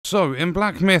So, in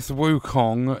Black Myth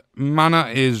Wukong, mana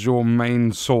is your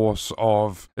main source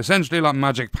of essentially like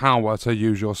magic power to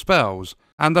use your spells.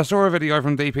 And I saw a video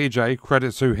from DPJ,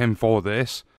 credit to him for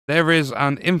this. There is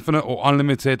an infinite or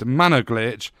unlimited mana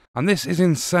glitch, and this is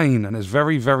insane and it's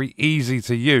very, very easy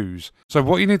to use. So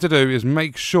what you need to do is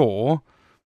make sure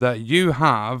that you've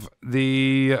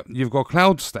got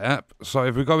Cloud Step. So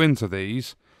if we go into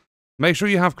these, make sure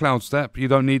you have Cloud Step. You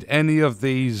don't need any of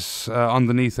these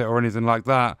underneath it or anything like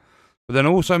that. But then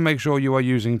also make sure you are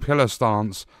using Pillar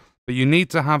Stance. But you need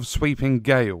to have Sweeping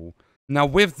Gale. Now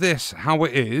with this, how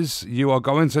it is, you are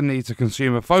going to need to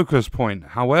consume a focus point.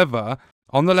 However,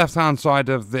 on the left-hand side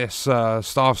of this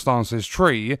Staff Stances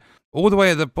tree, all the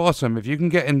way at the bottom, if you can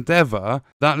get Endeavour,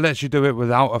 that lets you do it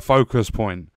without a focus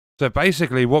point. So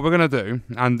basically what we're going to do,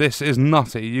 and this is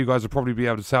nutty, you guys will probably be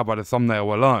able to tell by the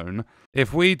thumbnail alone,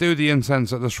 if we do the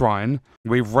incense at the shrine,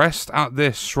 we rest at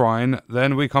this shrine,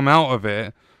 then we come out of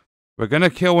it, we're going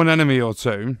to kill an enemy or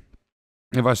two.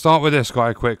 If I start with this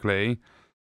guy quickly,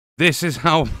 this is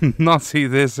how nutty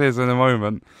this is in a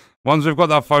moment. Once we've got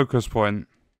that focus point.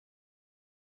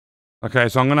 Okay,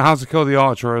 so I'm going to have to kill the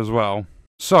archer as well.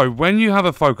 So when you have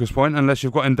a focus point, unless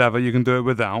you've got Endeavour, you can do it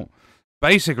without.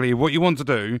 Basically, what you want to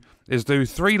do is do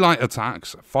 3 light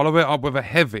attacks, follow it up with a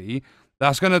heavy.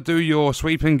 That's going to do your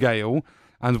Sweeping Gale.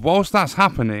 And whilst that's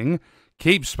happening,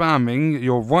 keep spamming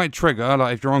your right trigger,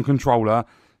 like if you're on controller.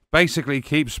 Basically,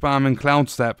 keep spamming Cloud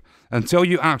Step until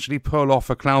you actually pull off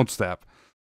a Cloud Step.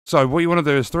 So what you want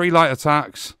to do is 3 light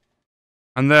attacks.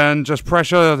 And then just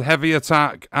pressure the heavy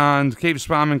attack and keep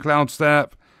spamming Cloud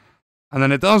Step. And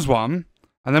then it does one.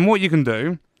 And then what you can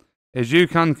do is you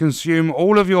can consume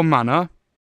all of your mana.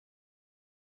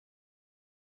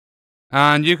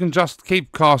 And you can just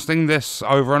keep casting this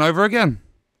over and over again.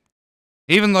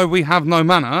 Even though we have no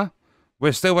mana,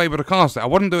 we're still able to cast it. I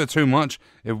wouldn't do it too much.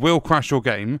 It will crash your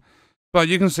game. But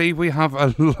you can see we have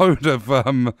a load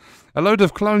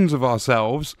of clones of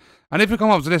ourselves. And if we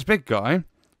come up to this big guy,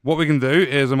 what we can do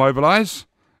is immobilize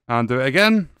and do it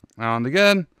again and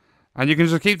again. And you can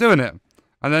just keep doing it.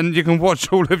 And then you can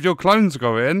watch all of your clones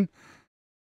go in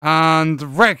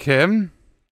and wreck him.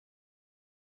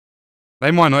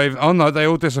 They might not even... Oh no, they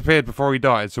all disappeared before he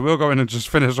died. So we'll go in and just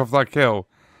finish off that kill.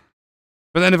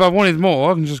 But then if I wanted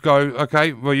more, I can just go,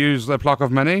 okay, we'll use the Pluck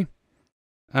of Many.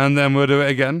 And then we'll do it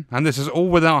again. And this is all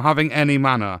without having any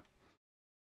mana.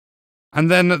 And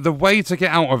then the way to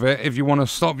get out of it, if you want to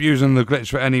stop using the glitch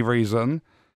for any reason,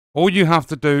 all you have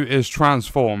to do is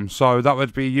transform. So that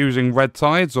would be using Red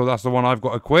Tides, or that's the one I've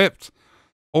got equipped.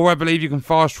 Or I believe you can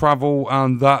fast travel,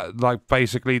 and that like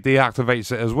basically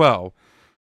deactivates it as well.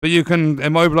 But you can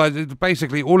immobilize it,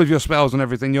 basically all of your spells and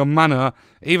everything. Your mana,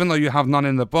 even though you have none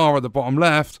in the bar at the bottom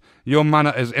left, your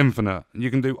mana is infinite. You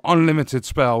can do unlimited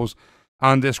spells,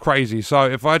 and it's crazy. So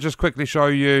if I just quickly show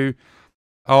you,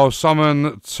 I'll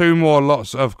summon 2 more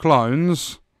lots of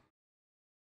clones.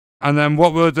 And then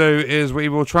what we'll do is we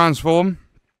will transform.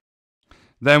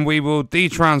 Then we will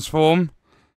detransform.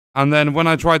 And then when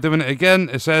I try doing it again,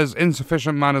 it says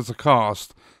insufficient mana to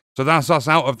cast. So that's us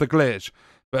out of the glitch.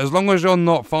 But as long as you're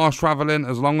not fast traveling,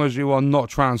 as long as you are not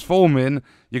transforming,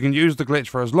 you can use the glitch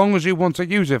for as long as you want to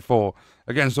use it for.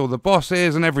 Against all the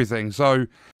bosses and everything. So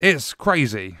it's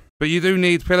crazy. But you do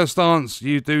need Pillar Stance,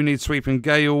 you do need Sweeping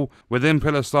Gale within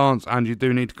Pillar Stance, and you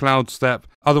do need Cloud Step.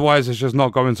 Otherwise, it's just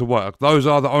not going to work. Those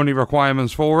are the only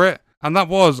requirements for it. And that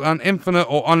was an infinite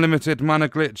or unlimited mana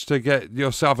glitch to get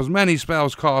yourself as many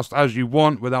spells cast as you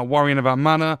want without worrying about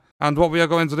mana. And what we are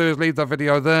going to do is leave that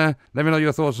video there. Let me know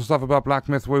your thoughts and stuff about Black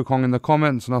Myth Wukong in the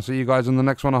comments, and I'll see you guys in the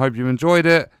next one. I hope you enjoyed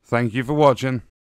it. Thank you for watching.